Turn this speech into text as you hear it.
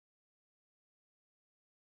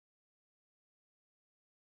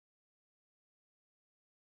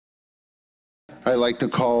I'd like to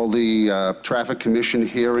call the Traffic Commission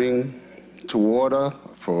hearing to order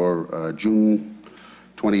for June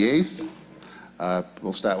 28th.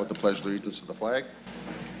 We'll start with the Pledge of Allegiance to the flag.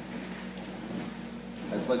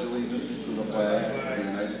 I pledge allegiance to the flag of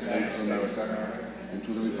the United States of America and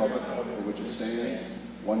to the republic for which it stands,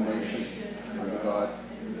 one nation, under God,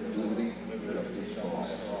 liberty, and justice for all.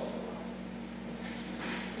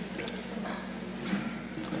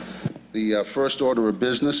 The first order of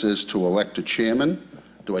business is to elect a chairman.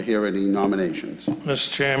 Do I hear any nominations?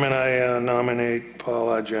 Mr. Chairman, I nominate Paul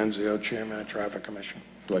Argenzio, Chairman of Traffic Commission.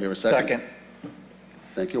 Do I hear a second? Second.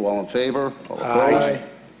 Thank you. All in favor? All opposed? Aye.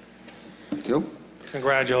 Thank you.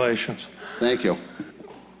 Congratulations. Thank you.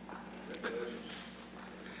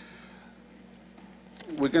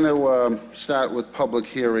 We're going to start with public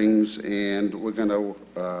hearings, and we're going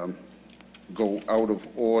to go out of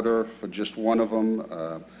order for just one of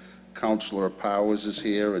them. Councilor Powers is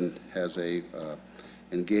here and has a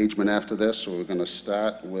engagement after this, so we're going to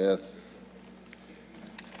start with,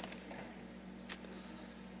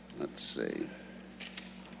 let's see,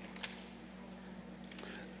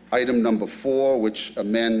 item number 4, which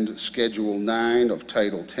amend Schedule 9 of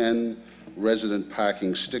Title 10, resident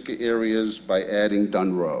parking sticker areas by adding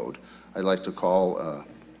Dunn Road. I'd like to call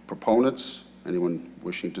proponents, anyone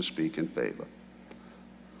wishing to speak in favor.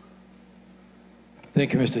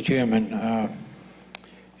 Thank you, Mr. Chairman.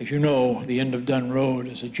 As you know, the end of Dunn Road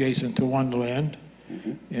is adjacent to Wonderland,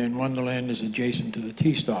 and Wonderland is adjacent to the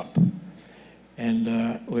T-stop.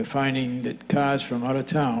 And we're finding that cars from out of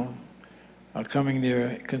town are coming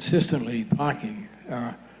there consistently parking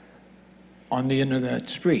on the end of that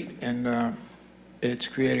street. And it's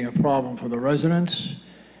creating a problem for the residents,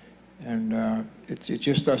 and it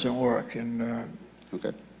just doesn't work. And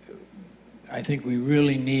Okay. I think we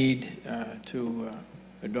really need to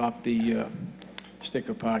adopt the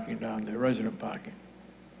sticker parking down there, resident parking.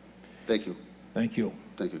 Thank you. Thank you.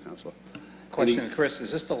 Thank you, Councilor. Question, Chris,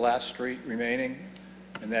 is this the last street remaining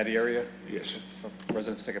in that area? Yes. For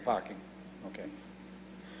resident sticker parking? Okay.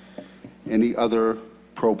 Any other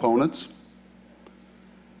proponents?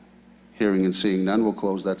 Hearing and seeing none, we'll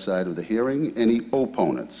close that side of the hearing. Any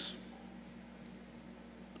opponents?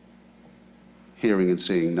 Hearing and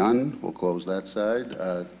seeing none, we'll close that side.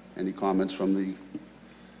 Any comments from the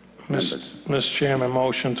members? Mr. Chairman,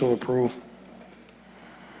 motion to approve.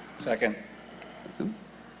 Second.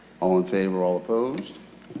 All in favor, all opposed?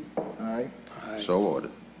 Aye. So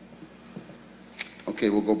ordered. Okay,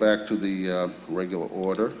 we'll go back to the regular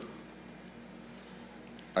order.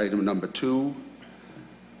 Item number 2,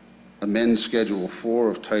 amend Schedule 4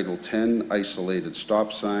 of Title 10, isolated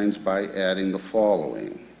stop signs by adding the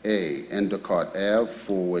following. A, Endicott Ave,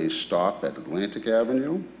 four-way stop at Atlantic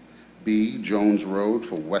Avenue. B, Jones Road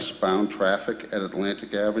for westbound traffic at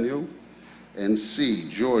Atlantic Avenue. And C,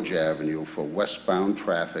 George Avenue for westbound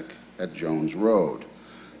traffic at Jones Road.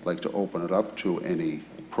 I'd like to open it up to any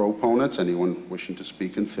proponents, anyone wishing to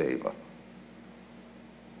speak in favor.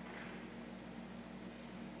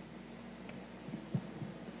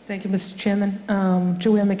 Thank you, Mr. Chairman.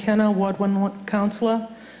 Joanne McKenna, Ward 1 Councilor.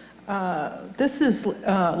 This is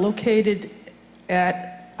located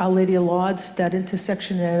at Our Lady of Lourdes, that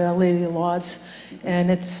intersection at Our Lady of Lourdes,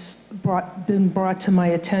 and it's been brought to my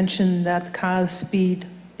attention that cars speed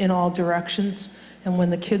in all directions, and when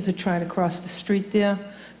the kids are trying to cross the street there,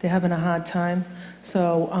 they're having a hard time.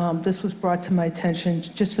 So this was brought to my attention.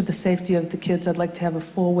 Just for the safety of the kids, I'd like to have a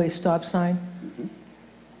four-way stop sign.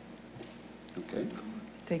 Okay.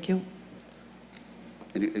 Thank you.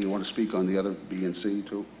 And you want to speak on the other B and C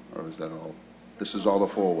too? Or is that all? This is all the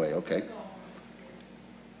four-way, okay.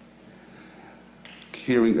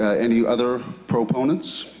 Hearing, any other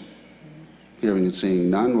proponents? Hearing and seeing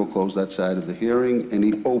none, we'll close that side of the hearing.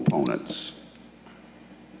 Any opponents?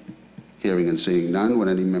 Hearing and seeing none, would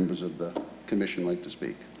any members of the commission like to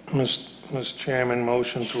speak? Mr. Chairman,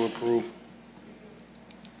 motion to approve.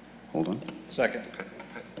 Hold on. Second.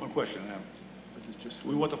 One question.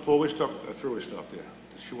 We want the four-way stop, a three-way stop there.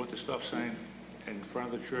 Does she want the stop sign in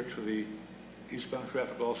front of the church for the eastbound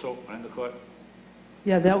traffic also on Endicott?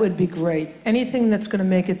 Yeah, that would be great. Anything that's going to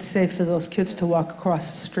make it safe for those kids to walk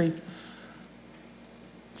across the street.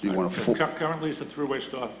 Do you want to? Currently, it's a three-way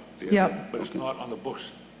stop there, Yep. but it's not on the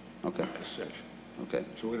books Okay. as such. Okay.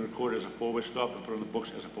 So we're going to record it as a four-way stop and put it on the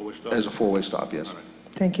books as a four-way stop? As a four-way stop, yes. All right.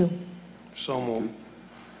 Thank you. So moved.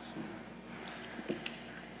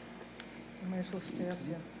 I might as well stay up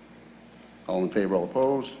here. All in favor, all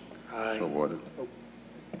opposed? Aye. So ordered.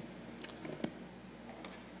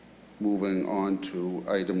 Moving on to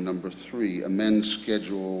item number 3, amend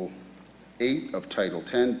Schedule 8 of Title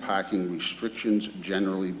 10, parking restrictions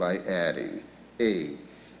generally by adding A,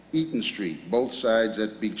 Eaton Street, both sides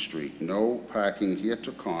at Beach Street, no parking here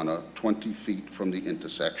to corner 20 feet from the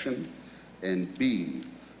intersection. And B,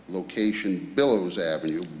 location Billows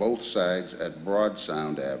Avenue, both sides at Broad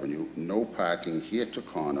Sound Avenue, no parking here to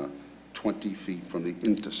corner 20 feet from the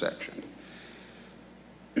intersection.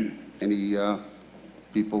 Any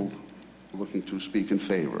people looking to speak in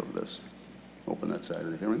favor of this? Open that side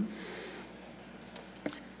of the hearing.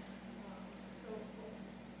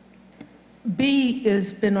 B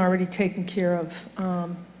has been already taken care of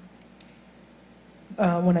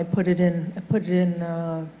when I put it in. I put it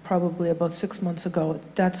in probably about 6 months ago.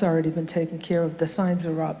 That's already been taken care of. The signs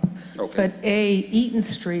are up. Okay. But A, Eaton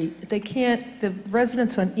Street, they can't, the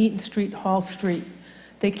residents on Eaton Street, Hall Street,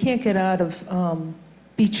 they can't get out of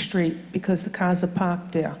Beach Street because the cars are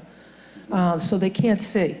parked there. So they can't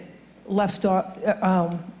see left,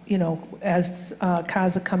 you know, as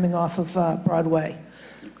cars are coming off of Broadway.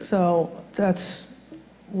 So that's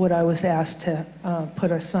what I was asked to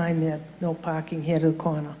put a sign there, no parking here to the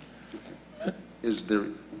corner. Is there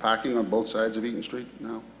parking on both sides of Eaton Street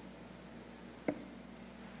now?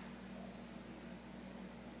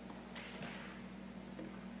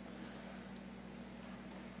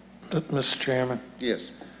 Mr. Chairman, Yes.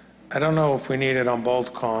 I don't know if we need it on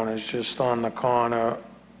both corners, just on the corner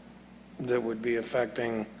that would be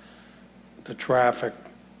affecting the traffic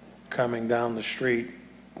coming down the street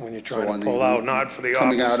when you're So trying on to the- pull out, not for the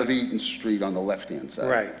Coming out opposite. of Eaton Street on the left-hand side?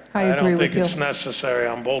 Right. I agree don't with think you. it's necessary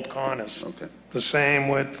on both corners. Okay. The same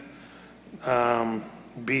with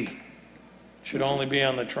B. Should only be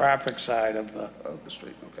on the traffic side of the Of the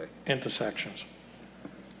street, okay. intersections.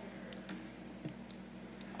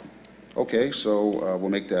 Okay, so we'll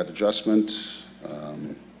make that adjustment.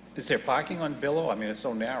 Is there parking on Billow? I mean, it's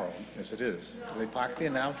so narrow as it is. Do they park there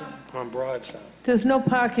now, Jim? On Broadsound. There's no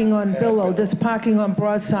parking on Billow, there's parking on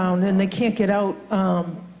Broad Sound, and they can't get out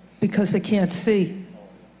because they can't see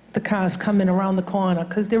the cars coming around the corner,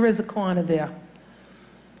 because there is a corner there.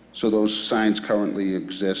 So those signs currently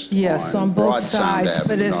exist Yes, on Broad both Sound sides,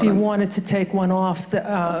 but Avenue, if not you on- wanted to take one off,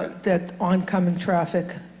 that oncoming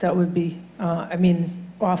traffic, that would be, I mean,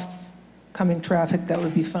 off-coming traffic, that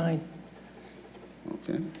would be fine.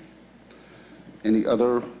 Okay. Any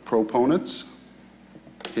other proponents?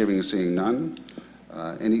 Hearing and seeing none.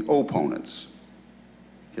 Any opponents?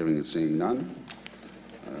 Hearing and seeing none.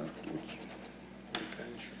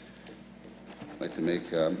 I'd like to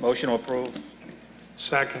make, Motion to approve?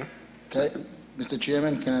 Second. Mr.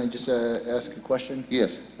 Chairman, can I just ask a question?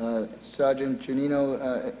 yes, Sergeant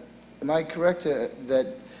Giannino, am I correct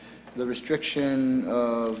that the restriction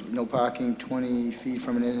of no parking 20 feet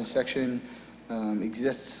from an intersection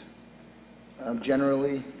exists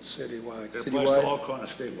generally? Citywide. It applies to Citywide? all corners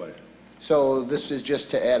statewide. So this is just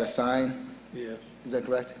to add a sign? Yeah. Is that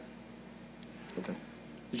correct? Okay.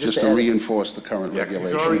 It's just to add a- reinforce the current Yeah, 'cause you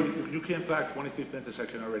already, regulation. you can't park 20 feet from the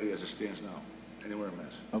intersection already as it stands now, anywhere in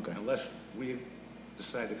Mass. Okay. Unless we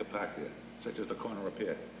decide they could park there, such as the corner up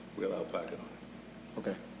here, we allow parking on it.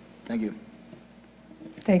 Okay, thank you.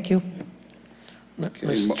 Thank you.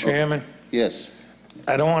 Mr. Chairman, Yes,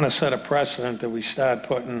 I don't want to set a precedent that we start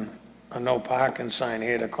putting a no parking sign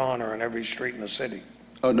here to corner on every street in the city.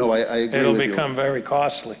 oh, no, I agree It'll with you. become very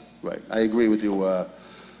costly. Right, I agree with you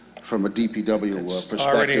from a DPW It's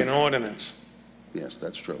already an perspective. ordinance. Yes,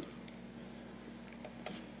 that's true.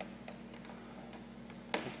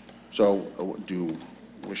 So do you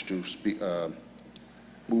wish to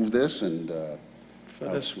move this and, For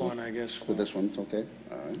this one, I guess. for this one, it's okay?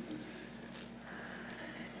 All right.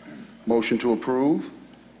 Motion to approve?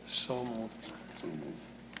 So moved.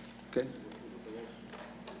 Okay.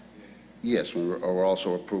 Yes, we're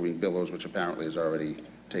also approving Billows, which apparently has already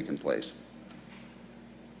taken place.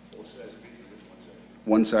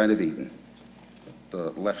 One side of Eaton. The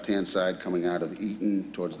left-hand side coming out of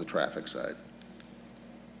Eaton towards the traffic side.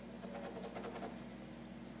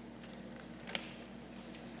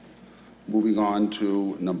 Moving on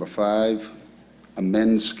to number 5,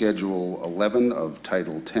 amend Schedule 11 of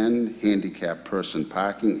Title 10, handicap person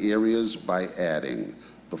parking areas by adding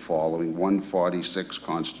the following: 146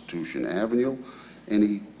 Constitution Avenue.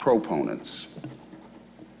 Any proponents?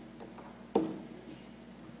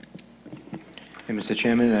 Hey, Mr.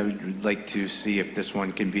 Chairman, I would like to see if this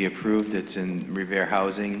one can be approved. It's in Revere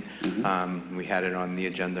Housing. We had it on the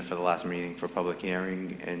agenda for the last meeting for public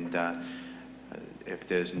hearing, and if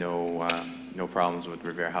there's no problems with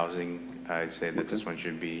Revere Housing, I'd say that this one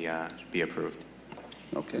should be approved.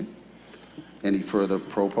 Okay. Any further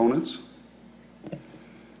proponents?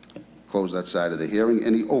 Close that side of the hearing.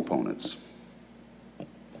 Any opponents?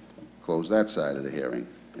 Close that side of the hearing.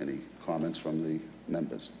 Any comments from the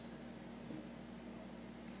members?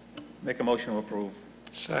 Make a motion to approve.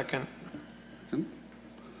 Second.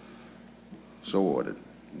 So ordered.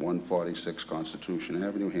 146 Constitution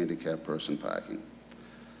Avenue, handicap person parking.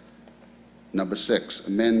 Number 6,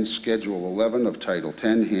 amend Schedule 11 of Title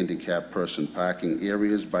 10, handicap person parking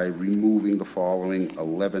areas by removing the following: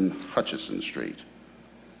 11 Hutchison Street.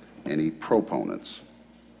 Any proponents?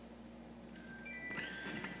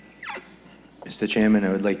 Mr. Chairman,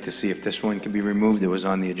 I would like to see if this one can be removed. It was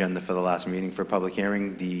on the agenda for the last meeting for public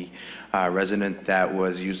hearing. The resident that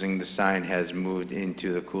was using the sign has moved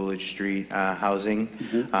into the Coolidge Street housing,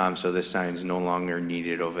 so this sign is no longer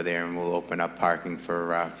needed over there, and will open up parking for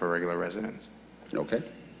regular residents. Okay.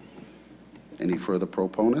 Any further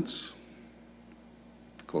proponents?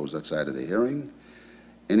 Close that side of the hearing.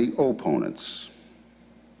 Any opponents?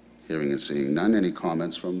 Hearing and seeing none. Any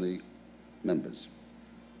comments from the members?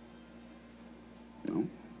 No?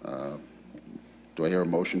 Do I hear a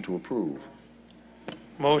motion to approve?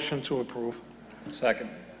 Motion to approve.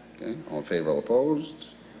 Second. Okay, all in favor, all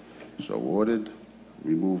opposed? So ordered.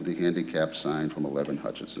 Remove the handicap sign from 11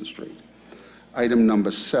 Hutchinson Street. Item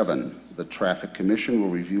number 7, the Traffic Commission will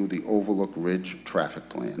review the Overlook Ridge traffic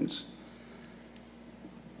plans.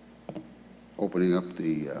 Opening up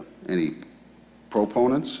the, any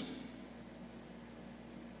proponents?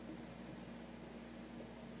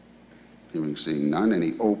 Hearing, seeing none.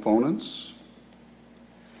 Any opponents?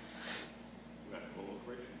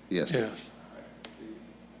 Yes. Yes.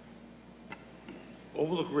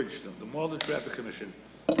 Overlook Ridge, the Malden Traffic Commission,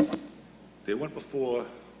 they went before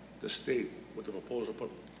the state with the proposal to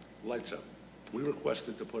put lights up. We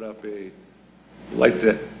requested to put up a light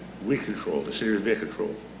that we control, the city of Revere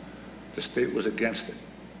control. The state was against it.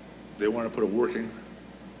 They wanted to put a working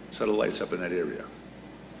set of lights up in that area.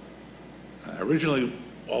 Originally,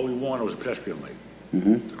 all we wanted was a pedestrian light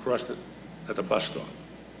to cross at the bus stop.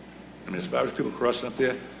 I mean, as far as people crossing up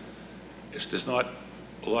there, there's not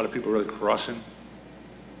a lot of people really crossing,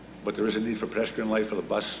 but there is a need for pedestrian light for the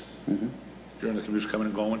bus during the commutes coming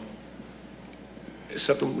and going. It's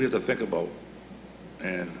something we have to think about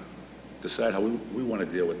and decide how we want to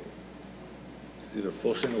deal with either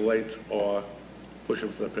full single light or push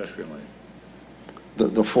them for the pedestrian light.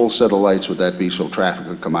 The full set of lights, would that be so traffic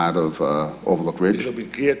could come out of Overlook Ridge? It'll be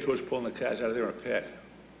geared towards pulling the cars out of there on a pad.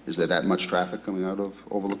 Is there that much traffic coming out of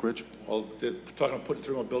Overlook Ridge? Well, they're talking about putting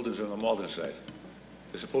 3 more buildings on the Malden side.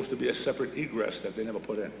 There's supposed to be a separate egress that they never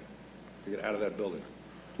put in to get out of that building.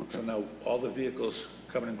 Okay. So now all the vehicles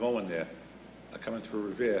coming and going there are coming through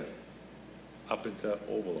Revere up into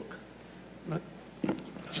Overlook.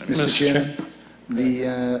 Mr. Chairman,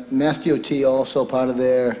 the Mass DOT also, part of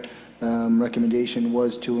their recommendation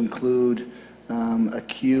was to include a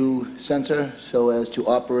queue sensor so as to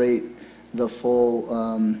operate the full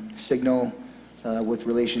signal with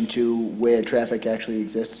relation to where traffic actually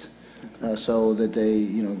exists, so that they,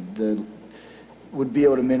 would be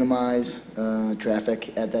able to minimize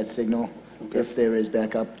traffic at that signal if there is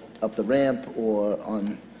back up the ramp or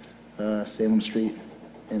on Salem Street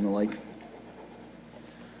and the like.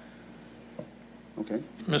 Okay.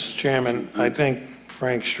 Mr. Chairman, I think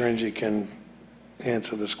Frank Stringy can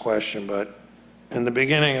answer this question, but in the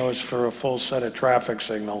beginning, it was for a full set of traffic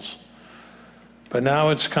signals. But now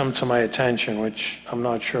it's come to my attention, which I'm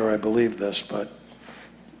not sure I believe this, but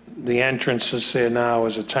the entrance that's there now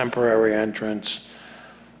is a temporary entrance,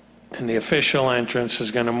 and the official entrance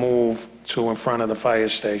is going to move to in front of the fire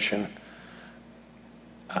station.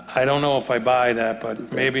 I don't know if I buy that,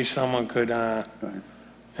 but maybe someone could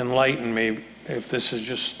enlighten me if this is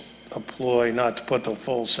just a ploy not to put the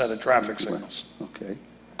full set of traffic signals. Okay.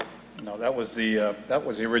 No, that was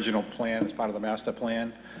the original plan as part of the master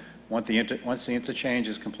plan. Once the interchange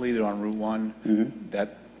is completed on Route 1,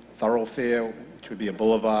 that thoroughfare, which would be a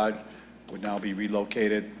boulevard, would now be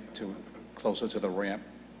relocated to closer to the ramp.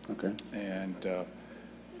 Okay. And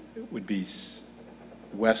it would be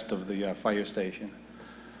west of the fire station.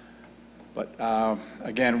 But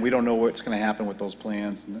again, we don't know what's going to happen with those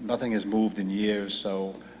plans. Nothing has moved in years,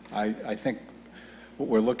 so I think what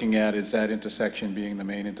we're looking at is that intersection being the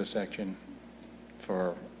main intersection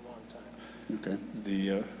for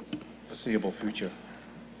the foreseeable future.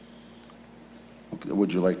 Okay.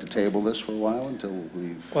 Would you like to table this for a while until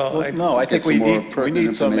we've... Well, no, I think we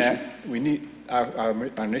need some, information? our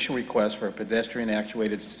initial request for a pedestrian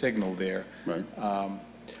actuated signal there. Right.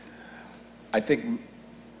 I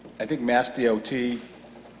think Mass DOT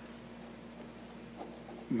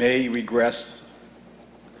may regress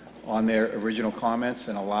on their original comments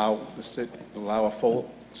and allow a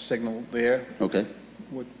full signal there. Okay.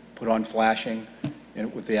 Put on flashing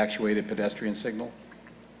and with the actuated pedestrian signal.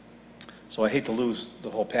 So I hate to lose the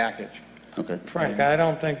whole package. Okay. Frank, I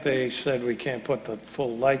don't think they said we can't put the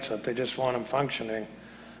full lights up, they just want them functioning.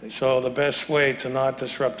 So the best way to not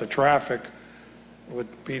disrupt the traffic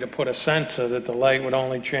would be to put a sensor that the light would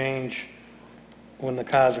only change when the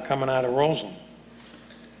cars are coming out of Roseland.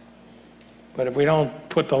 But if we don't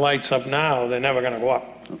put the lights up now, they're never gonna go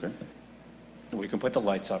up. Okay. We can put the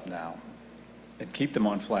lights up now and keep them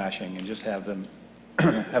on flashing and just have them,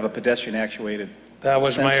 have a pedestrian actuated. That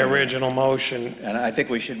was my sensor. original motion. And I think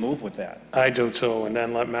we should move with that. I do too, and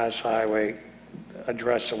then let Mass Highway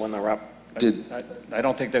address it when they're up. I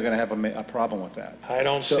don't think they're going to have a problem with that. I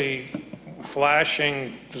don't see,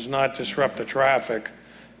 flashing does not disrupt the traffic,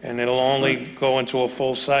 and it'll only go into a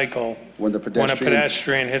full cycle When the when a pedestrian,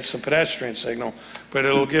 pedestrian hits the pedestrian signal. But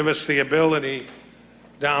it'll give us the ability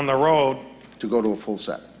down the road to go to a full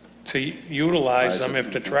set. to utilize them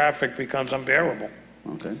if the traffic becomes unbearable.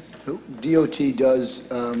 Okay. DOT does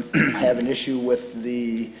have an issue with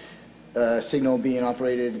the signal being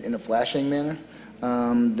operated in a flashing manner.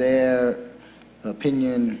 Their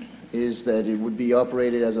opinion is that it would be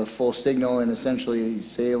operated as a full signal, and essentially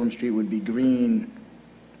Salem Street would be green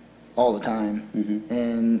all the time.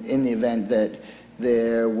 And in the event that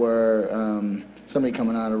there were somebody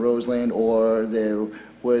coming out of Roseland, or there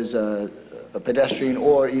was a pedestrian,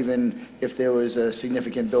 or even if there was a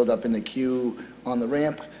significant buildup in the queue on the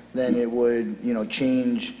ramp, then it would,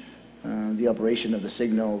 change the operation of the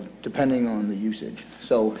signal depending on the usage.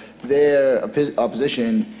 So their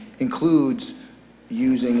opposition includes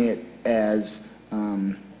using it as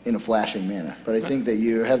in a flashing manner. But I think that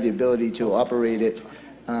you have the ability to operate it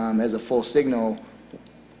as a full signal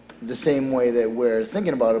the same way that we're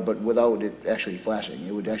thinking about it, but without it actually flashing.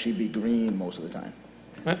 It would actually be green most of the time.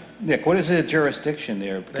 Nick, what is the jurisdiction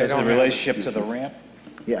there? Because of don't the have- relationship to the ramp?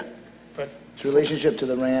 Yeah. But It's relationship to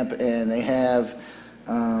the ramp, and they have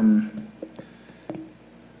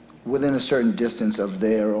within a certain distance of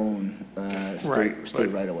their own Right, state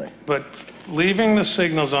but- right-of-way. But leaving the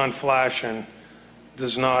signals on flashing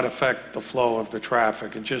does not affect the flow of the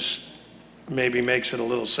traffic. It just maybe makes it a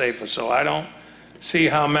little safer. So I don't see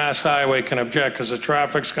how Mass Highway can object, because the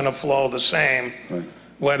traffic's going to flow the same, Right.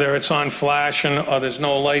 whether it's on flashing or there's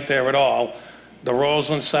no light there at all. The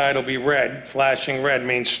Roseland side will be red. Flashing red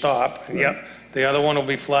means stop. Yep. The other one will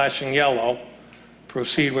be flashing yellow,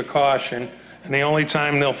 proceed with caution. And the only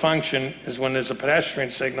time they'll function is when there's a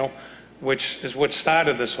pedestrian signal, which is what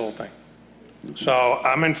started this whole thing. So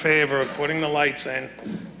I'm in favor of putting the lights in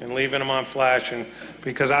and leaving them on flashing,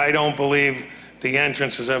 because I don't believe the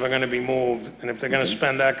entrance is ever going to be moved. And if they're going to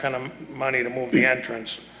spend that kind of money to move the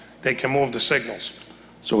entrance, they can move the signals.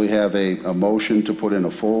 So we have a motion to put in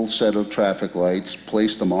a full set of traffic lights,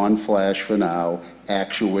 place them on flash for now,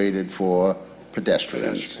 actuated for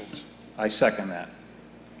pedestrians. I second that.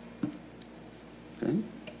 Okay.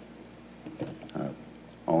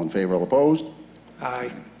 All in favor, all opposed?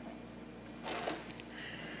 Aye.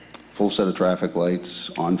 Full set of traffic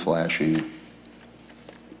lights on flashing,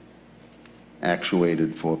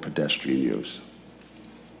 actuated for pedestrian use.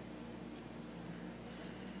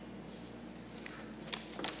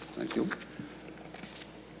 Thank you.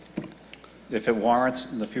 If it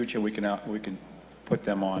warrants in the future, we can put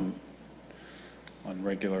them on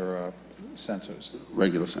regular sensors.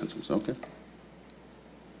 Regular sensors, okay.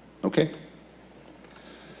 Okay.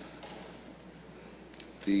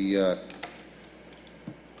 The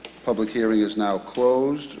public hearing is now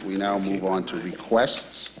closed. We now move on to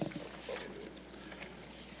requests.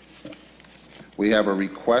 We have a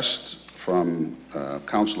request from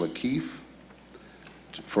Councilor Keefe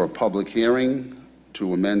for a public hearing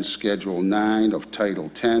to amend Schedule 9 of Title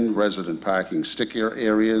 10 Resident Parking Sticker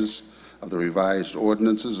Areas of the revised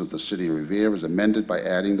ordinances of the City of Revere as amended by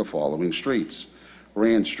adding the following streets: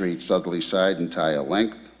 Rand Street, southerly side, entire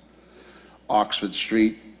length; Oxford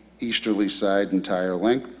Street, easterly side, entire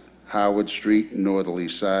length; Howard Street, northerly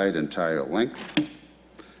side, entire length;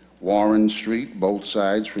 Warren Street, both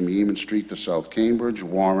sides from Yeaman Street to South Cambridge;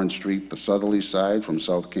 Warren Street, the southerly side from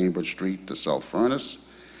South Cambridge Street to South Furnace;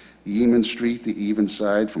 Yeaman Street, the even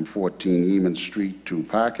side from 14 Yeaman Street to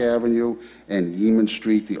Park Avenue; and Yeaman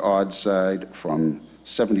Street, the odd side from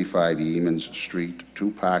 75 Yeaman Street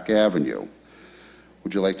to Park Avenue.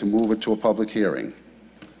 Would you like to move it to a public hearing?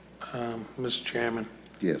 Mr. Chairman,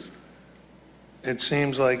 Yes. it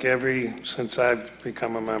seems like since I've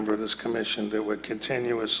become a member of this commission, that we're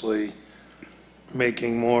continuously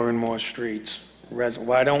making more and more streets.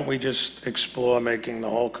 Why don't we just explore making the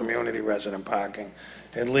whole community resident parking,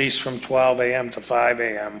 at least from 12 a.m. to 5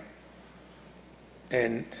 a.m.,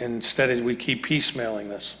 and instead we keep piecemealing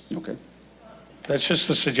this? Okay. That's just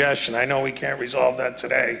a suggestion. I know we can't resolve that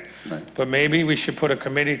today, Right. but maybe we should put a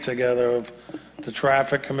committee together of the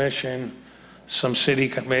Traffic Commission, some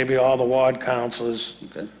maybe all the ward councilors,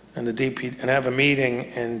 Okay. and the DP, and have a meeting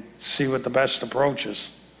and see what the best approach is.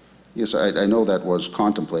 Yes, I know that was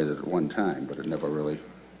contemplated at one time, but it never really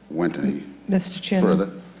went any Mr. Chairman?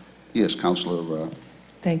 further. Yes, Councilor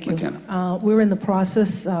Thank you. McKenna. We're in the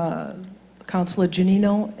process, Councilor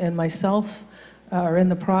Janino and myself are in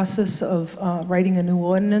the process of writing a new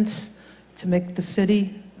ordinance to make the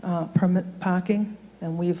city permit parking,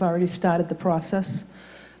 and we've already started the process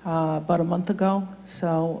about a month ago.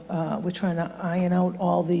 So we're trying to iron out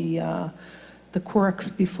all the quirks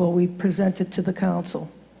before we present it to the council.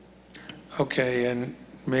 Okay, and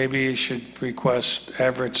maybe you should request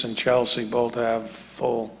Everett's and Chelsea both have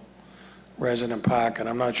full resident parking.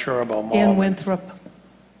 I'm not sure about Malden. And Winthrop.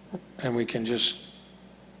 And we can just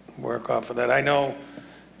work off of that. I know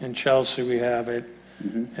in Chelsea we have it,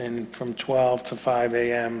 and from 12 to 5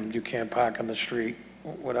 a.m. you can't park on the street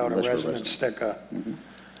without a Unless you're a resident resident. sticker.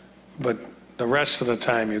 But the rest of the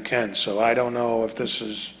time you can, so I don't know if this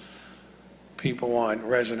is, people want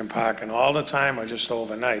resident parking all the time or just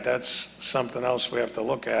overnight. That's something else we have to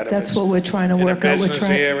look at. If That's it's what we're trying to work out. in a We're business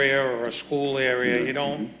trying. area or a school area, you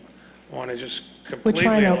don't want to just completely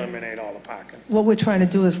trying to- eliminate all the parking. What we're trying to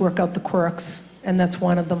do is work out the quirks, and that's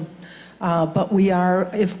one of them. But we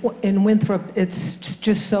are, in Winthrop, it's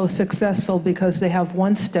just so successful because they have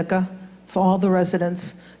one sticker for all the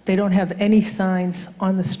residents. They don't have any signs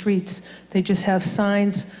on the streets. They just have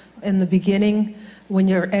signs in the beginning, when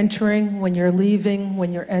you're entering, when you're leaving,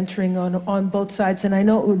 when you're entering on both sides. And I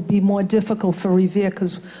know it would be more difficult for Revere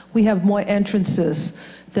because we have more entrances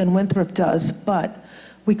than Winthrop does, but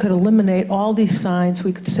we could eliminate all these signs,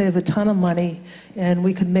 we could save a ton of money, and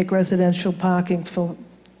we could make residential parking for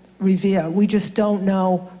Revere. We just don't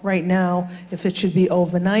know right now if it should be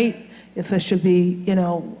overnight, if it should be,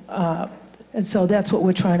 and so that's what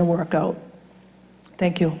we're trying to work out.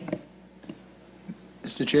 Thank you.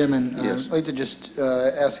 Mr. Chairman, Yes. I'd like to just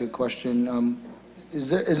ask a question.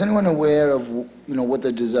 Is anyone aware of, what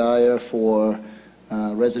the desire for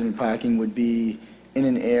resident parking would be in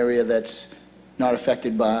an area that's not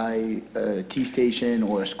affected by a T station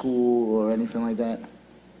or a school or anything like that?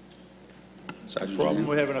 The Sergeant problem Janino?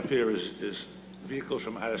 we're having up here is vehicles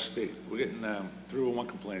from out of state. We're getting 301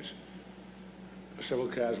 complaints for several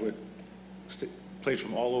cars with plates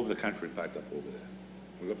from all over the country parked up over there.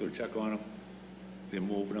 We go up there to check on them. They're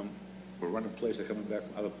moving them. We're running plates. They're coming back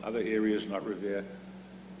from other areas, not Revere.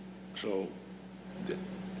 So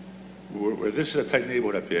where this is a tight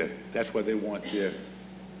neighborhood up here, that's why they want their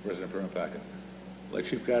resident permanent parking. Like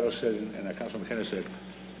Chief Gatto said and Councilman McKenna said,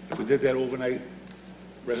 if we did that overnight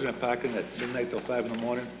resident parking at midnight till 5 in the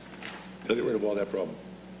morning, they'll get rid of all that problem.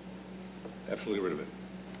 Absolutely get rid of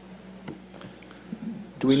it.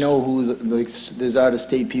 Do we know who, there's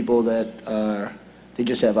out-of-state people that are, they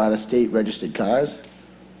just have out-of-state registered cars?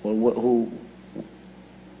 Or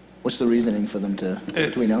what's the reasoning for them to,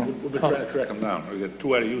 do we know? We've been trying to track them down. We got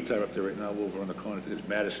 2 out of Utah up there right now over on the corner. I think it's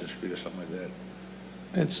Madison Street or something like that.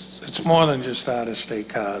 It's more than just out-of-state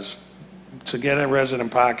cars. To get a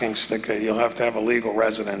resident parking sticker, you'll have to have a legal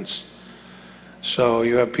residence. So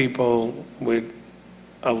you have people with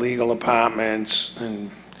illegal apartments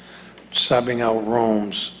and subbing out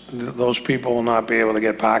rooms. Those people will not be able to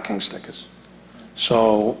get parking stickers.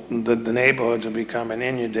 So the neighborhoods are becoming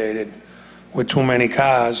inundated with too many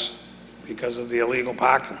cars because of the illegal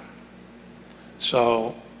parking.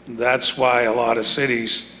 So that's why a lot of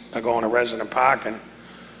cities are going to resident parking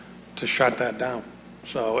to shut that down.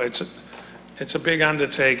 So it's a big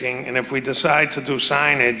undertaking, and if we decide to do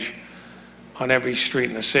signage on every street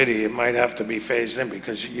in the city, it might have to be phased in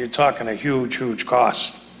because you're talking a huge, huge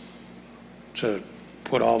cost to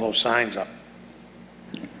put all those signs up.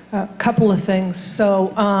 A couple of things.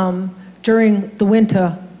 So during the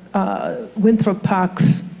winter, Winthrop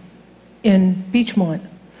parks in Beachmont.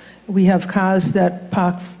 We have cars that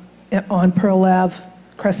park on Pearl Ave,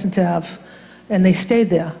 Crescent Ave, and they stay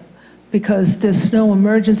there because there's snow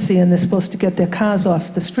emergency and they're supposed to get their cars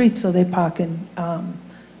off the street, so they park in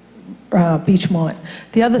Beachmont.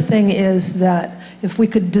 The other thing is that if we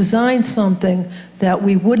could design something that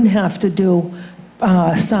we wouldn't have to do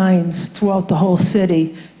signs throughout the whole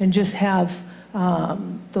city and just have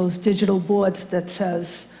those digital boards that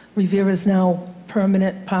says Revere is now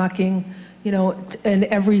permanent parking, and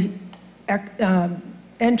every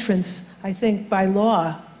entrance, I think by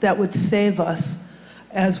law, that would save us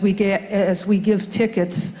as we give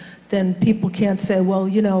tickets. Then people can't say, well,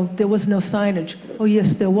 there was no signage. Oh,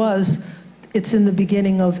 yes, there was. it's in the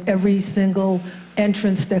beginning of every single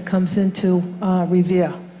entrance that comes into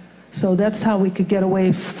Revere. So that's how we could get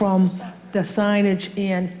away from the signage,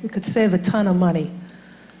 and we could save a ton of money.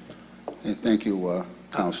 Okay, thank you,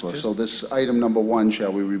 Counselor. So this item number 1,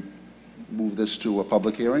 shall we move this to a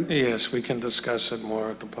public hearing? Yes, we can discuss it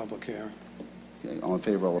more at the public hearing. Okay, all in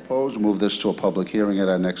favor, all opposed? Move this to a public hearing at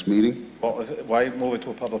our next meeting. Well, why move it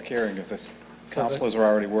to a public hearing if the councilors are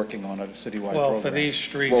already working on a citywide program? Well, for these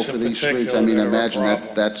streets Well, in for these particular, streets, I mean, that are a imagine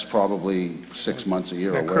problem. that's probably 6 months, a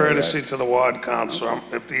year A away. courtesy to the ward council,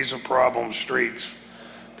 if these are problem streets,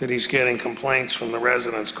 that he's getting complaints from the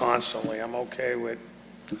residents constantly, I'm okay with,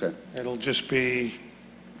 Okay, it'll just be,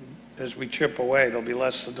 as we chip away, there'll be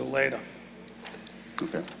less to do later.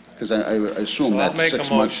 okay. Because I assume So I'll that's make 6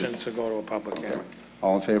 a months. motion to go to a public Okay. hearing.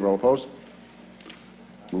 All in favor, all opposed?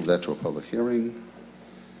 Move that to a public hearing.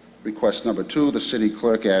 Request number 2, the city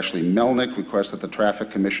clerk, Ashley Melnick, requests that the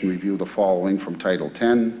Traffic Commission review the following from Title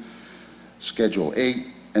 10, Schedule 8,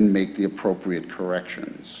 and make the appropriate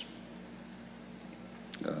corrections.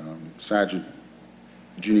 Sergeant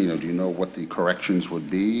Giannino, do you know what the corrections would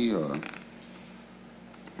be? Or?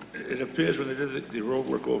 It appears when they did the road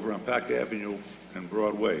work over on Park Avenue and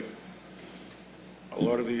Broadway, a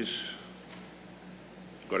lot of these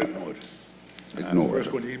got ignored. Ignored.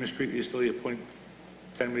 First one, Eames Street, easterly of point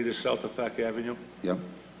 10 meters south of Park Avenue. Yep,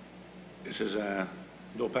 It says,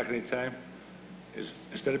 no parking anytime.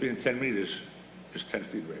 Instead of being 10 meters, it's 10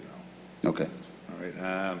 feet right now. okay, All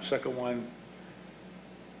right, second one,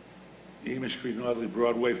 Eames Street, northerly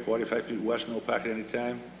Broadway, 45 feet west, no parking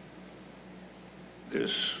anytime.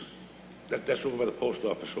 That's over by the post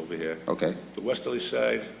office over here. okay, The westerly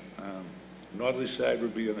side, northerly side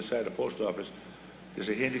would be on the side of the post office. There's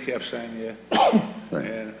a handicap sign there Right.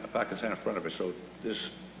 and a parking sign in front of it, so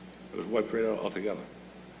it was wiped right out altogether.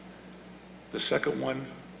 The second one,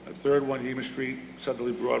 the third one, Eames Street,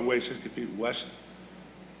 southerly Broadway, 60 feet west.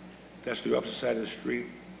 That's the opposite side of the street.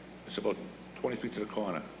 It's about 20 feet to the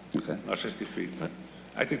corner, okay, not 60 feet.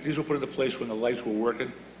 I think these were put into place when the lights were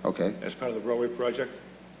working okay, as part of the Broadway project.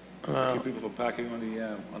 To keep people from parking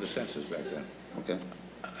on the sensors back then. okay,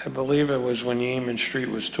 I believe it was when Yeaman Street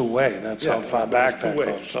was two-way, that's how Yeah, far it was back that two-way.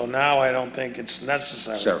 goes. So now I don't think it's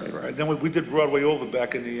necessary. sorry, Right, right, then we did Broadway over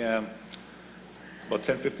back in the, about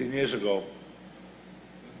 10, 15 years ago.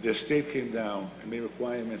 The state came down and made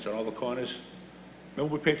requirements on all the corners.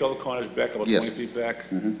 Remember we painted all the corners back, about Yes. 20 feet back,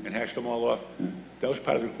 and hashed them all off? That was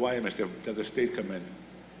part of the requirements that the state come in.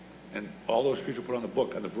 And all those streets were put on the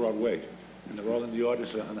book, on the Broadway, and they're all in the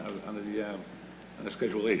orders on the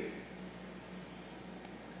Schedule 8.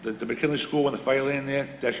 The McKinley School and the fire lane there,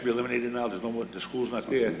 that should be eliminated now, there's no more, the school's not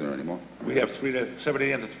there. Isn't there anymore? We have 7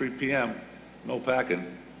 a.m. to 3 p.m., no parking.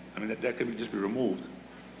 I mean, that could just be removed.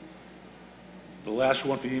 The last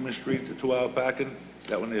one for Yeaman Street, the 2-hour parking,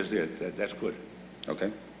 that one is there, that's good.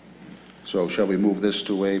 Okay. So shall we move this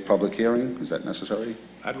to a public hearing? Is that necessary?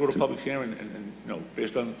 I'd go to public hearing and, you know,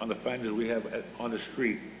 based on the findings we have on the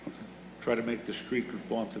street, try to make the street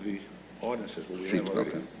conform to the ordinances we Street, have already.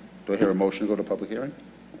 okay. Do I hear a motion to go to public hearing?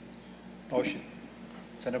 Motion.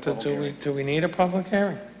 Send a public hearing. Do we need a public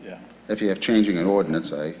hearing? Yeah. If you have changing an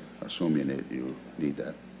ordinance, I assume you need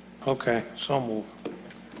that. Okay, so move.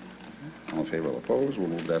 All in favor, all opposed? We'll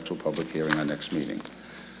move that to a public hearing our next meeting.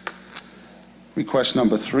 Request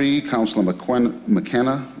number 3, Councilor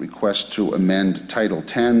McKenna requests to amend Title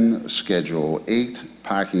 10, Schedule 8,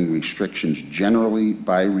 parking restrictions generally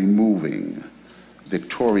by removing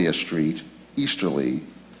Victoria Street easterly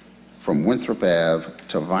from Winthrop Ave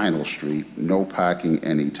to Vinyl Street, no parking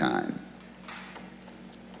anytime.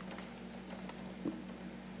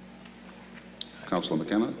 Councilor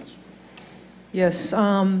McKenna? Yes,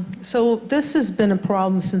 so this has been a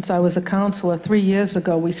problem since I was a counselor. 3 years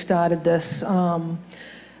ago, we started this.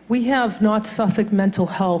 We have North Suffolk Mental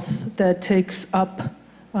Health that takes up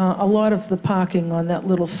a lot of the parking on that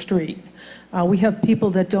little street. We have people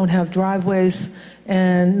that don't have driveways,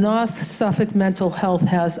 and North Suffolk Mental Health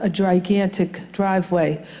has a gigantic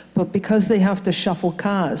driveway, but because they have to shuffle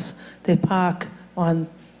cars, they park on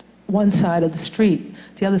one side of the street.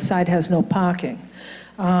 The other side has no parking.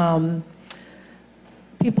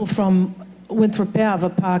 People from Winthrop Ave are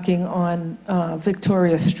parking on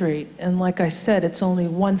Victoria Street, and like I said, it's only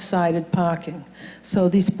one-sided parking. So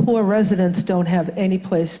these poor residents don't have any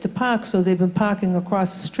place to park, so they've been parking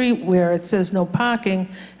across the street where it says no parking,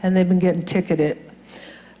 and they've been getting ticketed.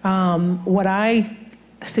 What I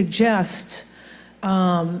suggest,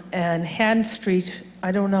 and Haddon Street,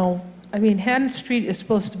 I don't know, I mean, Haddon Street is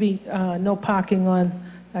supposed to be no parking on,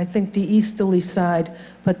 I think, the easterly side,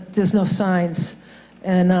 but there's no signs.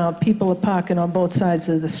 and people are parking on both sides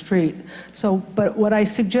of the street. So, but what I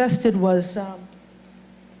suggested was,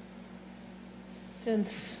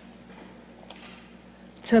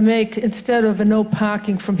 to make, instead of a no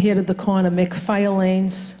parking from here to the corner, make fire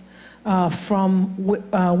lanes from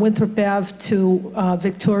Winthrop Ave to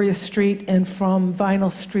Victoria Street and from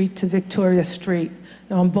Vinyl Street to Victoria Street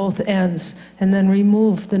on both ends, and then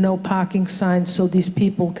remove the no parking signs so these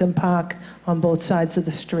people can park on both sides of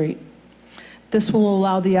the street. This will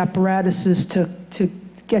allow the apparatuses to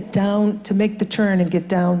get down, to make the turn and get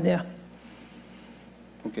down there.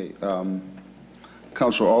 Okay,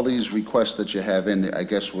 Counselor, all these requests that you have in, I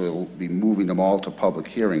guess we'll be moving them all to public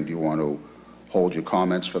hearing. Do you want to hold your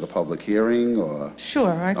comments for the public hearing, or?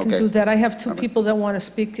 Sure, I can Okay. do that. I have two people that want to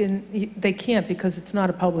speak, and they can't because it's not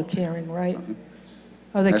a public hearing, right?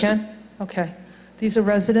 Oh, they Has to- can? Okay. These are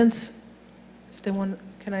residents? If they want,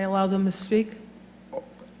 can I allow them to speak?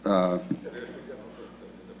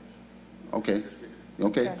 Okay,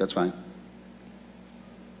 okay, that's fine.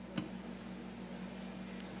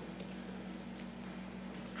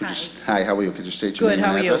 Hi, how are you? Could you state your Good, name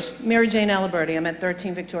how and are you? address? Mary Jane Aliberti, I'm at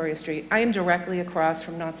 13 Victoria Street. I am directly across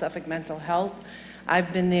from North Suffolk Mental Health.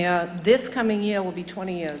 I've been there, this coming year will be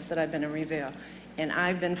 20 years that I've been in Revere, and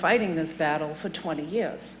I've been fighting this battle for 20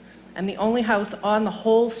 years. I'm the only house on the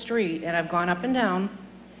whole street, and I've gone up and down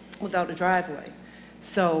without a driveway.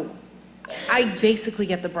 So I basically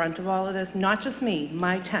get the brunt of all of this, not just me,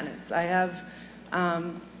 my tenants. I have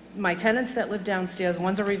my tenants that live downstairs,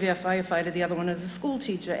 one's a Revere firefighter, the other one is a school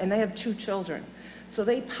teacher, and they have 2 children. So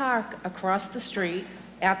they park across the street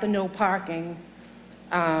at the no parking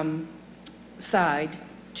side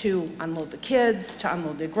to unload the kids, to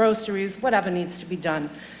unload their groceries, whatever needs to be done,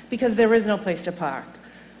 because there is no place to park.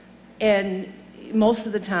 And most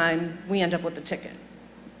of the time, we end up with a ticket,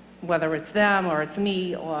 whether it's them or it's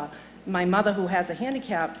me or my mother, who has a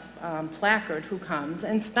handicap placard, who comes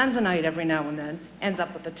and spends a night every now and then, ends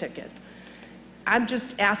up with a ticket. I'm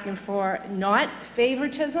just asking for not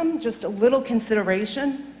favoritism, just a little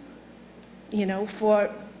consideration, you know, for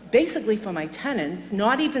basically for my tenants,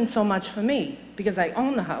 not even so much for me, because I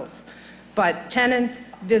own the house, but tenants,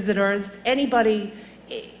 visitors, anybody.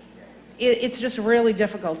 It's just really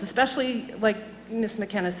difficult, especially like Ms.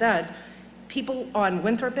 McKenna said, people on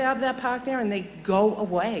Winthrop Ave that park there and they go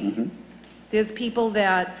away. There's people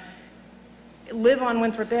that live on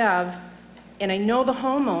Winthrop Ave, and I know the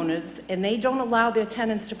homeowners, and they don't allow their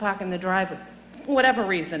tenants to park in the driveway. For whatever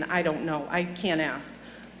reason, I don't know, I can't ask.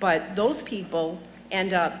 But those people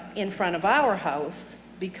end up in front of our house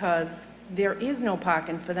because there is no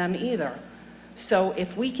parking for them either. So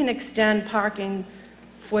if we can extend parking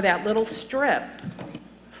for that little strip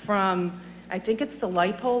from, I think it's the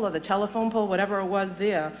light pole or the telephone pole, whatever it was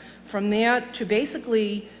there, from there to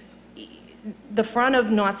basically the front of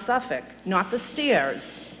North Suffolk, not the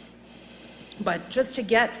stairs, but just to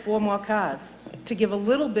get 4 more cars, to give a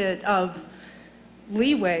little bit of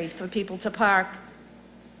leeway for people to park,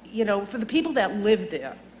 you know, for the people that live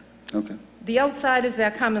there. Okay. The outsiders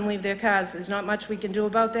that come and leave their cars, there's not much we can do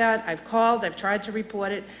about that. I've called, I've tried to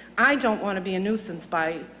report it. I don't want to be a nuisance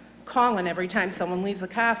by calling every time someone leaves a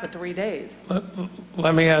car for 3 days.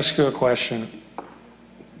 Let me ask you a question.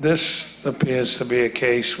 This appears to be a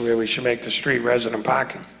case where we should make the street resident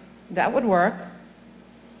parking. That would work.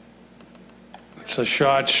 It's a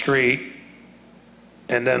short street,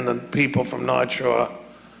 and then the people from North Shore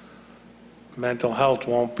Mental Health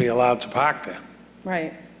won't be allowed to park there.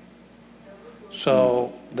 Right.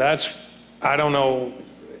 So that's, I don't know,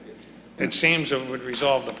 it seems it would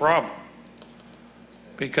resolve the problem.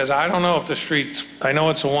 Because I don't know if the streets, I know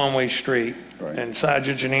it's a one-way street, Right. and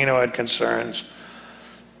Sergeant Janino had concerns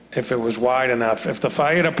if it was wide enough. If the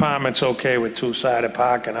fire department's okay with 2-sided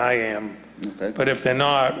parking, I am. Okay. But if they're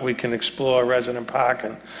not, we can explore resident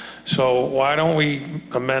parking. So why don't we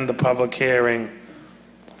amend the public hearing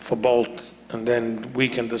for both, and then we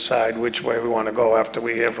can decide which way we want to go after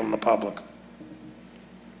we hear from the public.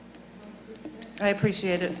 I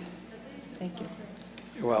appreciate it. Thank you.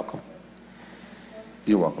 You're welcome.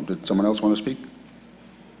 You're welcome. Did someone else want to speak?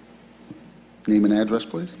 Name and address,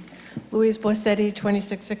 please. Louise Borsetti,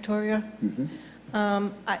 26 Victoria.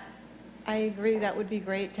 I agree, that would be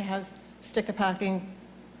great to have sticker parking.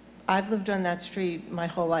 I've lived on that street my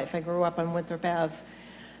whole life. I grew up on Winthrop Ave.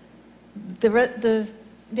 The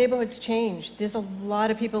neighborhood's changed. There's a lot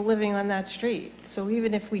of people living on that street. So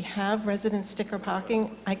even if we have resident sticker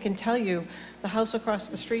parking, I can tell you, the house across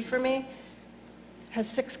the street from me has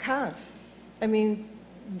 6 cars. I mean,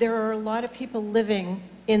 there are a lot of people living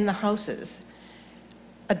in the houses.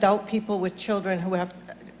 Adult people with children who have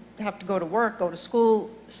to go to work, go to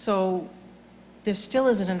school. So there still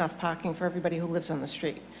isn't enough parking for everybody who lives on the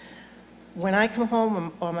street. When I come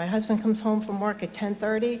home, or my husband comes home from work at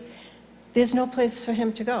 10:30, there's no place for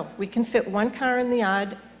him to go. We can fit one car in the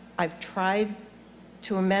yard. I've tried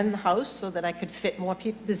to amend the house so that I could fit more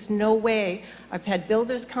people. There's no way. I've had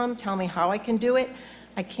builders come, tell me how I can do it.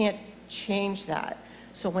 I can't change that.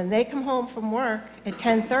 So when they come home from work at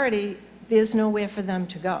 10:30, there's nowhere for them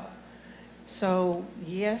to go. So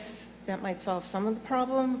yes, that might solve some of the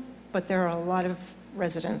problem, but there are a lot of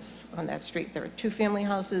residents on that street. There are two-family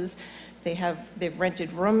houses. They've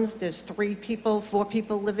rented rooms. There's 3 people, 4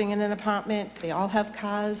 people living in an apartment. They all have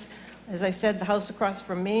cars. As I said, the house across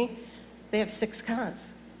from me, they have 6 cars.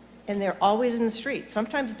 And they're always in the street.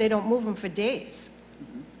 Sometimes they don't move them for days.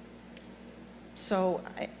 So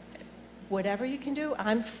whatever you can do,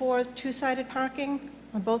 I'm for 2-sided parking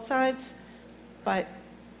on both sides, but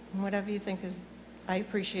whatever you think is, I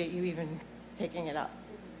appreciate you even taking it up.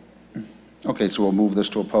 Okay, so we'll move this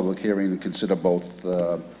to a public hearing and consider both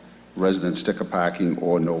resident sticker parking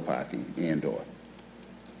or no parking, and/or.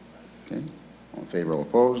 Okay, all in favor or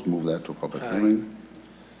opposed, move that to a public hearing.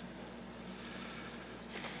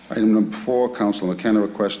 Item number 4, Councilor McKenna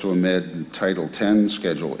requests to amend Title 10,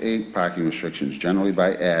 Schedule 8, parking restrictions generally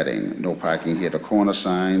by adding no parking here to corner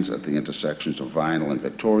signs at the intersections of Vinyl and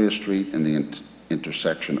Victoria Street and the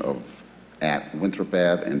intersection of at Winthrop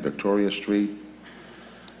Ave and Victoria Street.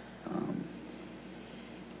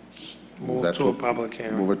 Move to a public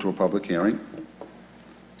hearing. Move it to a public hearing.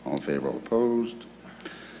 All in favor or opposed?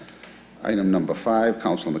 Item number 5,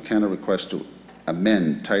 Councilor McKenna requests to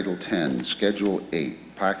amend Title 10, Schedule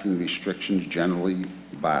 8, parking restrictions generally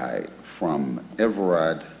by from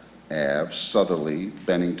Everard Ave, Southerly,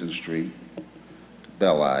 Bennington Street,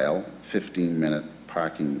 Belle Isle, 15-minute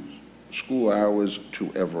parking school hours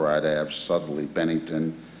to Everard Ave, Southerly,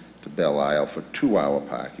 Bennington to Belle Isle for 2-hour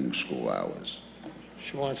parking school hours.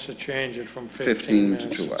 She wants to change it from 15 15 to minutes 2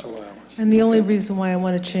 to 2 hours. hours. And the only reason why I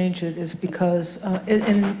want to change it is because,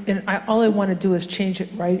 all I want to do is change it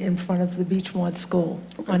right in front of the Beachmont School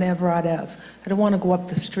on Everard Ave. I don't want to go up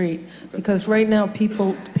the street, because right now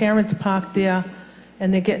parents park there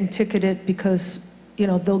and they're getting ticketed because,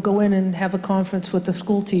 they'll go in and have a conference with the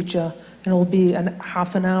school teacher and it'll be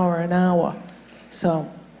half an hour, an hour.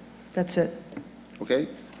 So, that's it. Okay?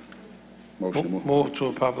 Motion to Move to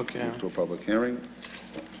a public hearing. move to a public hearing.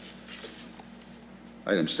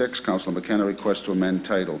 Item 6, Councilor McKenna requests to amend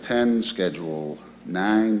Title 10, Schedule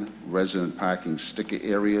 9, resident parking sticker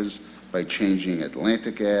areas by changing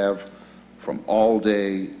Atlantic Ave from all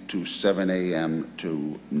day to 7 a.m.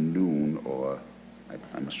 to noon, or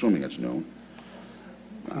I'm assuming it's noon.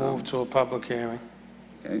 Move to a public hearing.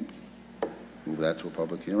 Okay? Move that to a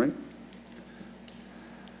public hearing.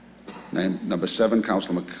 Number 7,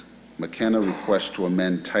 Councilor McKenna requests to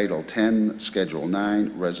amend Title 10, Schedule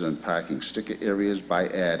 9, resident parking sticker areas by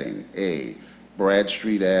adding A, Brad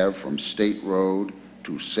Street Ave from State Road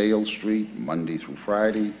to Sale Street, Monday through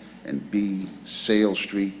Friday, and B, Sale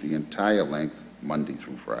Street, the entire length, Monday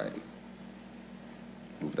through Friday.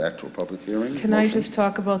 Move that to a public hearing. Can I just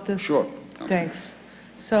talk about this? Sure. Thanks.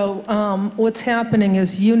 So what's happening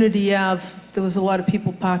is Unity Ave, there was a lot of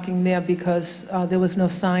people parking there because there was no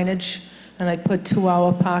signage, and I put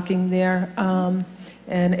 2-hour parking there,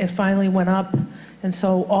 and it finally went up. And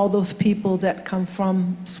so all those people that come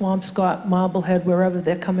from Swampscott, Marblehead, wherever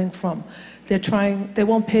they're coming from, they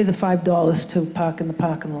won't pay the $5 to park in the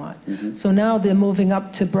parking lot. So now they're moving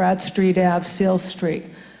up to Brad Street Ave, Sale Street,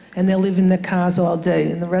 and they're leaving their cars all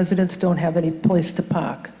day, and the residents don't have any place to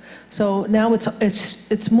park. So now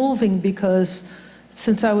it's moving because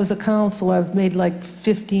since I was a council, I've made like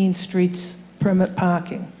 15 streets permit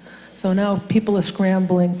parking. So now people are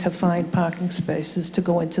scrambling to find parking spaces to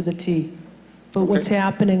go into the T. But what's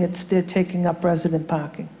happening, they're taking up resident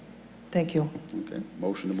parking. Thank you. Okay.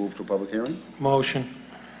 Motion to move to a public hearing? Motion.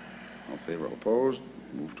 All in favor or opposed?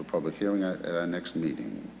 Move to a public hearing at our next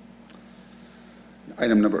meeting.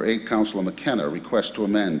 Item number 8, Councilor McKenna requests to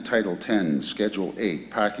amend Title 10, Schedule 8,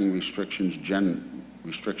 parking restrictions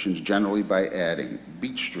generally by adding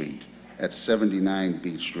Beach Street at 79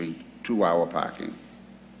 Beach Street, 2-hour parking.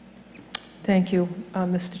 Thank you,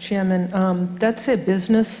 Mr. Chairman. That's a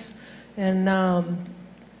business, and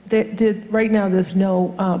right now there's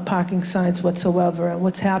no parking signs whatsoever. And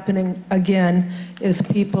what's happening, again, is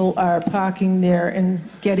people are parking there and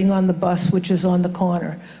getting on the bus, which is on the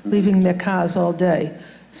corner, leaving their cars all day.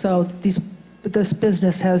 So this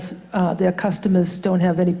business has, their customers don't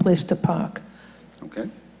have any place to park. Okay.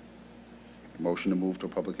 Motion to move to a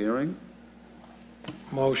public hearing?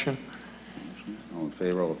 Motion. All in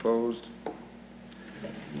favor, all opposed?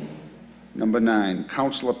 Number 9,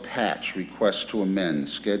 Counselor Patch requests to amend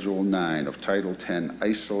Schedule 9 of Title 10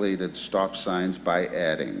 isolated stop signs by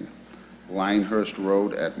adding Linehurst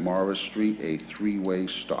Road at Morris Street, a 3-way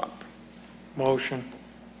stop. Motion.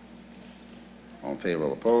 All in favor,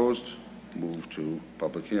 all opposed? Move to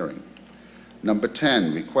public hearing. Number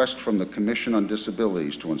 10, request from the Commission on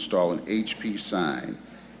Disabilities to install an HP sign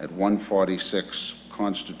at 146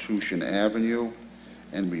 Constitution Avenue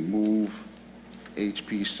and remove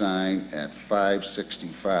HP sign at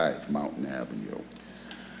 565 Mountain Avenue.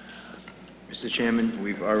 Mr. Chairman,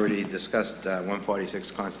 we've already discussed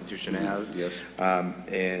 146 Constitution Ave. Yes.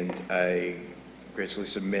 And I graciously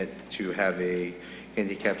submit to have a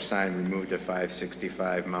handicap sign removed at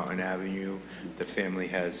 565 Mountain Avenue. The family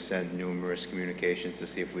has sent numerous communications to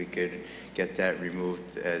see if we could get that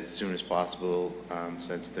removed as soon as possible,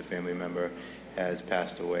 since the family member has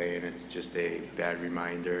passed away, and it's just a bad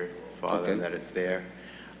reminder for them that it's there.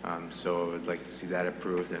 So I would like to see that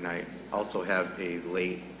approved. And I also have a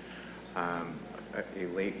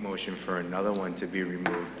late motion for another one to be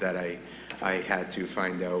removed that I had to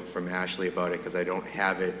find out from Ashley about it, because I don't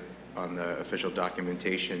have it on the official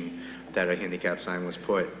documentation that a handicap sign was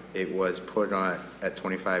put. It was put on at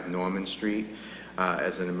 25 Norman Street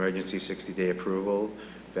as an emergency 60-day approval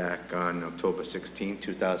back on October 16,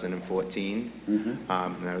 2014. And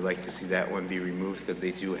I would like to see that one be removed, because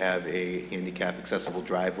they do have a handicap accessible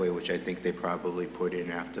driveway, which I think they probably put in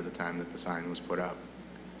after the time that the sign was put up.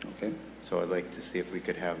 Okay. So I'd like to see if we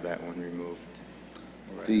could have that one removed.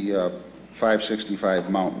 The 565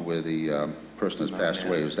 Mountain, where the person has passed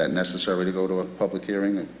away, is that necessary to go to a public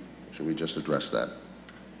hearing? Or should we just address that?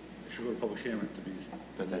 It should go to public hearing to be.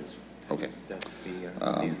 But that's, Okay. that's the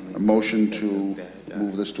A motion to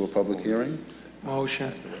move this to a public hearing?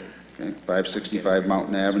 Motion. Okay, 565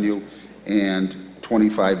 Mountain Avenue and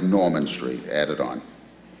 25 Norman Street added on.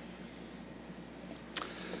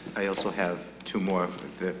 I also have two more,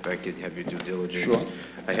 if I could have your due diligence. Sure.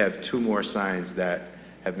 I have two more signs that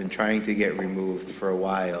have been trying to get removed for a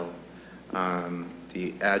while.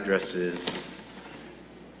 The addresses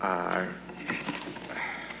are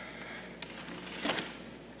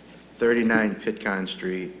 39 Pitcairn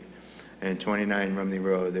Street and 29 Rumney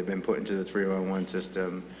Road. They've been put into the 311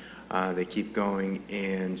 system. They keep going,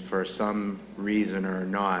 and for some reason or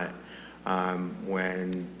not,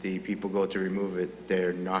 when the people go to remove it,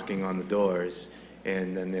 they're knocking on the doors,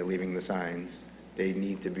 and then they're leaving the signs. They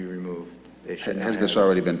need to be removed. They should not Has this have-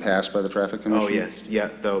 already been passed by the Traffic Commission? Oh, yes, yeah,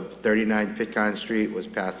 the 39 Pitcairn Street was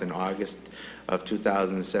passed in August of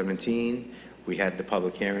 2017. We had the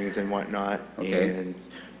public hearings and whatnot. Okay. And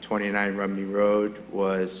 29 Rumney Road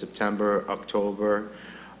was September, October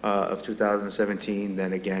of 2017,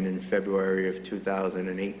 then again in February of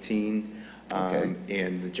 2018. Okay.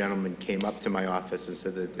 And the gentleman came up to my office and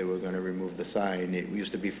said that they were going to remove the sign. It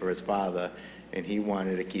used to be for his father, and he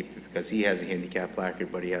wanted to keep it because he has a handicap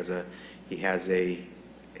placard, but he has a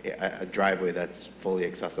driveway that's fully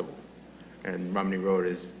accessible. And Rumney Road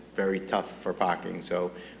is very tough for parking,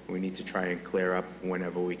 so we need to try and clear up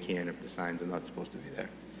whenever we can if the signs are not supposed to be there.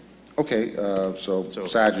 Okay, so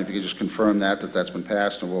Sergeant, if you could just confirm that's been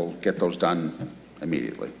passed, and we'll get those done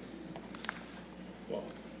immediately. Well,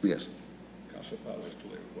 Yes. Councilor Powers has two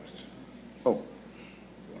late requests. Oh, You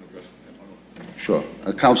want to address them? sure.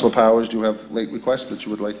 Councilor Powers, do you have late requests that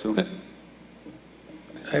you would like to?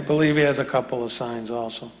 I believe he has a couple of signs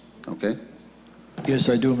also. Okay. Yes,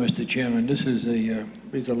 I do, Mr. Chairman.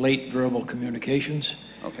 These are late verbal communications.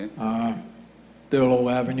 Okay. Thurlow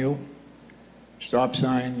Avenue, stop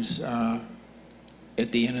signs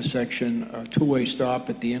at the intersection, a two-way stop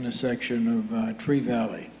at the intersection of Tree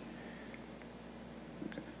Valley.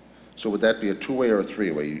 So would that be a two-way or a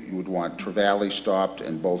three-way? You would want Trevally stopped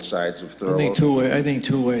and both sides of I Thurlow? think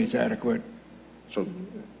two-way is adequate, So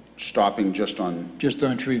stopping just on, just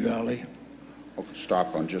on Tree Valley.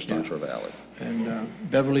 stop on just on Yeah. Trevally? And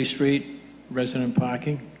Beverly Street, resident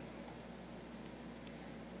parking.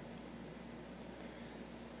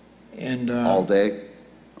 And All day?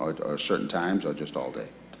 Or certain times, or just all day?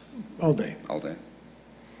 all day. All day?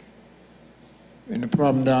 And the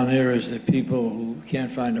problem down there is that people who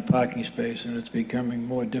can't find a parking space, and it's becoming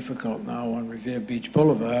more difficult now on Revere Beach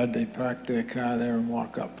Boulevard, they park their car there and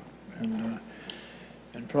walk up. And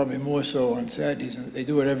probably more so on Saturdays, and they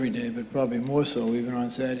do it every day, but probably more so even on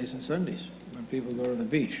Saturdays and Sundays, when people go to the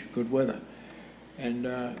beach, good weather. And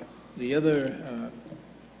the other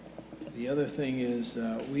thing is,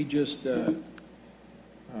 we just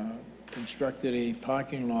constructed a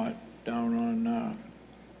parking lot down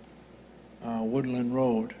on Woodland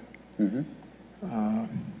Road. Mm-hmm.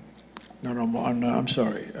 I'm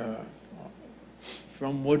sorry,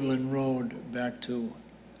 from Woodland Road back to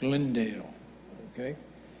Glendale, okay?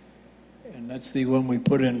 And that's the one we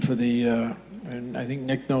put in for the, and I think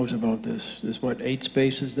Nick knows about this. There's what, 8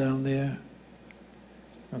 spaces down there?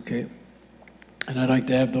 Okay. And I'd like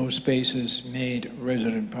to have those spaces made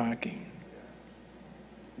resident parking.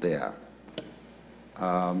 They are.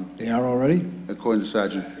 They are already? According to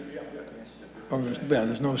Sergeant, Or, yeah,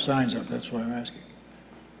 there's no signs up, that's why I'm asking.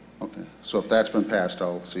 okay, so if that's been passed,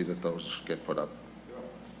 I'll see that those get put up.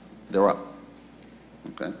 They're up.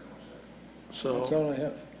 Okay, That's So, all I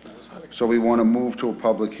have. so we want to move to a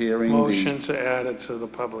public hearing. motion to add it to the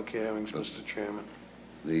public hearings, Mr. Chairman.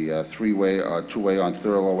 The two-way on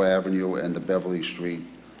Thurlow Avenue and the Beverly Street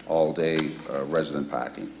all-day resident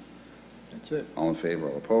parking. That's it. All in favor,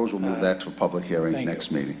 all opposed? We'll move that to a public hearing Thank you.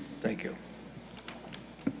 next meeting. Thank you.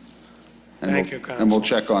 And Thank we'll- you, And we'll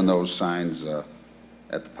Counsel. check on those signs at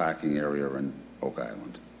the parking area in Oak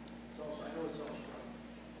Island.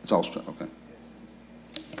 It's all strong, okay.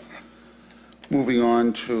 Moving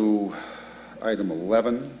on to item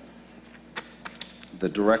 11. The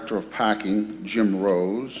Director of Parking, Jim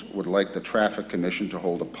Rose, would like the Traffic Commission to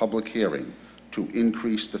hold a public hearing to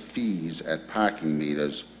increase the fees at parking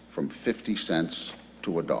meters from 50 cents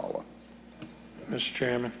to $1. Mr.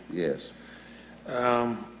 Chairman, Yes.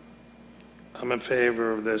 I'm in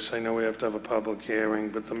favor of this. I know we have to have a public hearing,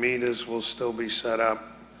 but the meters will still be set up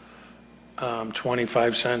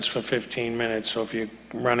 25 cents for 15 minutes. So if you're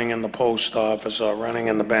running in the post office or running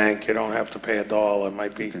in the bank, you don't have to pay $1. It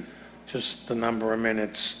might be Okay. just the number of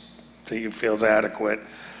minutes that you feel is adequate.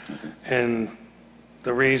 And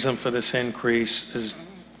the reason for this increase is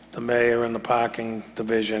the mayor and the parking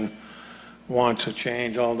division want to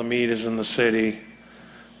change all the meters in the city,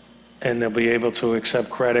 and they'll be able to accept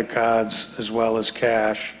credit cards as well as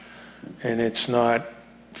cash. And it's not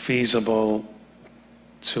feasible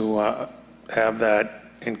to have that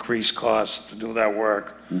increased cost to do that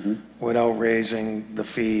work without raising the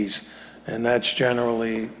fees. And that's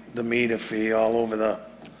generally the meter fee all over the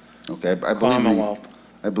Okay, Commonwealth.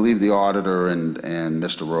 I believe the auditor and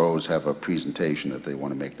Mr. Rose have a presentation that they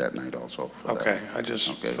want to make that night also. for that. Okay, I just,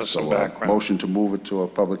 Okay, for so some background. motion to move it to a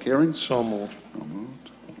public hearing? So moved. So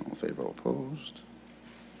moved. All in favor, all opposed?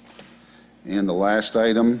 And the last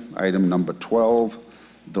item, item number 12,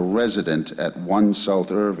 the resident at 1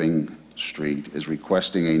 South Irving Street is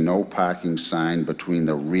requesting a no parking sign between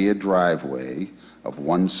the rear driveway of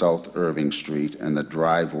 1 South Irving Street and the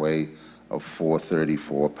driveway of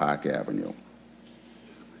 434 Park Avenue.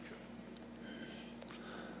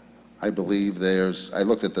 I believe I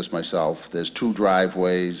looked at this myself, there's 2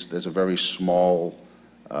 driveways, there's a very small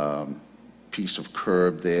piece of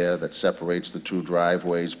curb there that separates the 2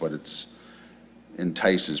 driveways, but it's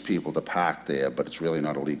entices people to park there, but it's really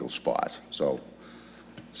not a legal spot. So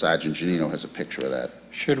Sergeant Janino has a picture of that.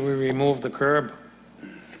 Should we remove the curb?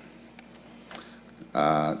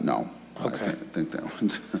 No. Okay. I think that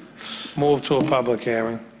one's, Move to a public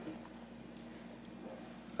hearing.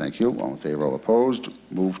 thank you. All in favor, all opposed?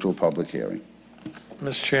 Move to a public hearing.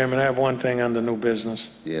 Mr. Chairman, I have one thing under new business.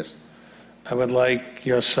 Yes. I would like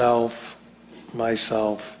yourself,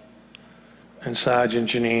 myself, and Sergeant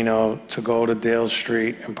Janino to go to Dale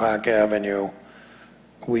Street and Park Avenue.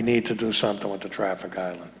 We need to do something with the traffic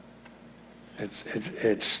island. It's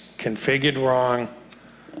configured wrong.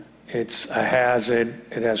 It's a hazard.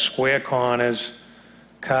 It has square corners.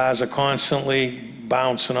 Cars are constantly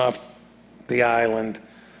bouncing off the island.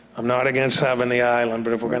 I'm not against having the island,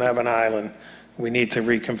 but if we're going to have an island, we need to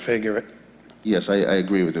reconfigure it. Yes, I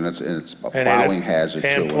agree with you, and it's a And plowing hazard, too.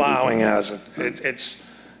 And plowing hazard.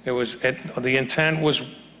 The intent was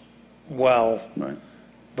well, Right.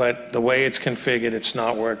 but the way it's configured, it's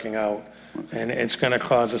not working out. And it's going to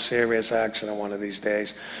cause a serious accident one of these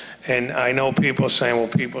days. And I know people saying, well,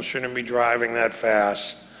 people shouldn't be driving that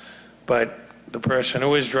fast. But the person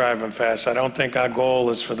who is driving fast, I don't think our goal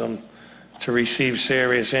is for them to receive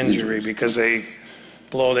serious injury because they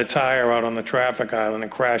blow their tire out on the traffic island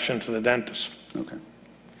and crash into the dentist. Okay.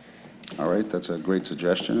 All right, that's a great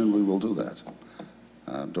suggestion, and we will do that.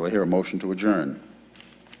 Do I hear a motion to adjourn?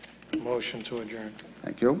 Motion to adjourn.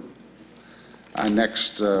 Thank you. Our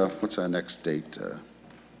next, what's our next date? Probably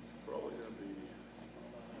going to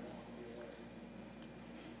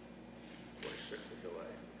be 26th of July.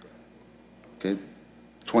 Okay,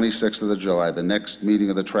 26th of the July. The next meeting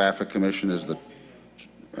of the Traffic Commission is the,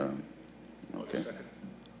 okay.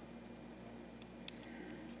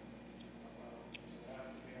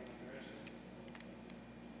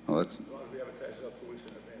 Well, that's, As long as we advertise it up 2 weeks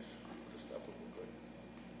in advance, the stuff will be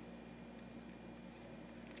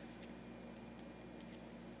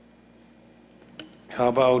good. How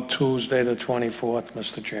about Tuesday, the 24th,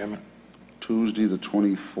 Mr. Chairman? Tuesday, the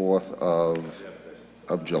 24th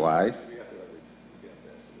of July.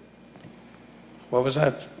 What was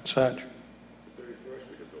that, Sarge?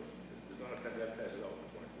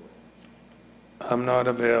 I'm not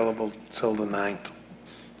available till the 9th.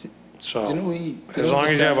 So, Didn't we- as long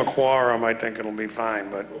as you have a quorum, I think it'll be fine,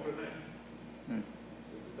 but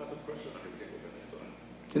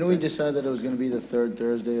Didn't we decide that it was going to be the third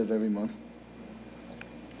Thursday of every month?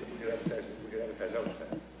 If we could advertise out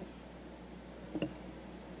that.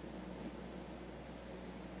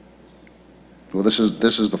 Well, this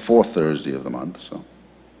is the fourth Thursday of the month, so.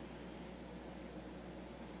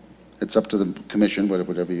 It's up to the commission,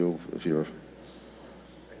 whatever you, if you're,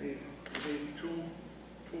 I need two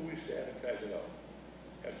weeks to advertise it out.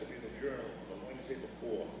 Has to be in the Journal on the Wednesday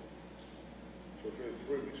before. So it's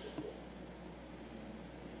really 3 weeks before.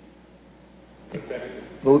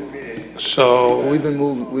 But then, so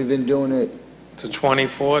We've been doing it, the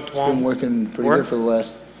 24th been won't working pretty work? good for the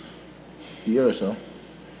last year or so.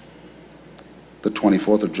 the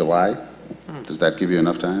 24th of July? Does that give you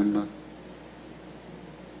enough time? But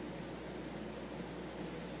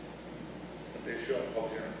they show up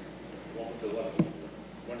public hearing. It won't get to 11.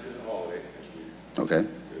 Wednesday's a holiday this week. Okay, It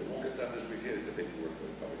won't get done this week here, the paperwork for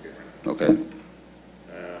the public hearing. okay. It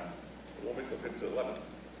won't get to 11.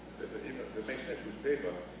 Even if it makes next week's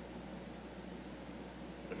paper,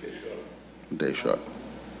 a day short. A day short.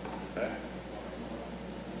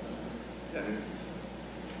 And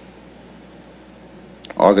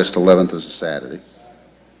August 11th is a Saturday.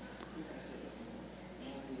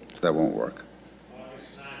 So that won't work.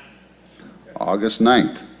 August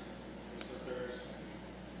 9th.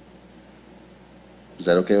 Is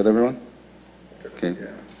that okay with everyone? Okay.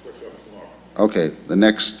 Okay, the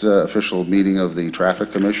next official meeting of the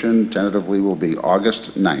Traffic Commission tentatively will be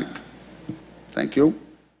August 9th. Thank you.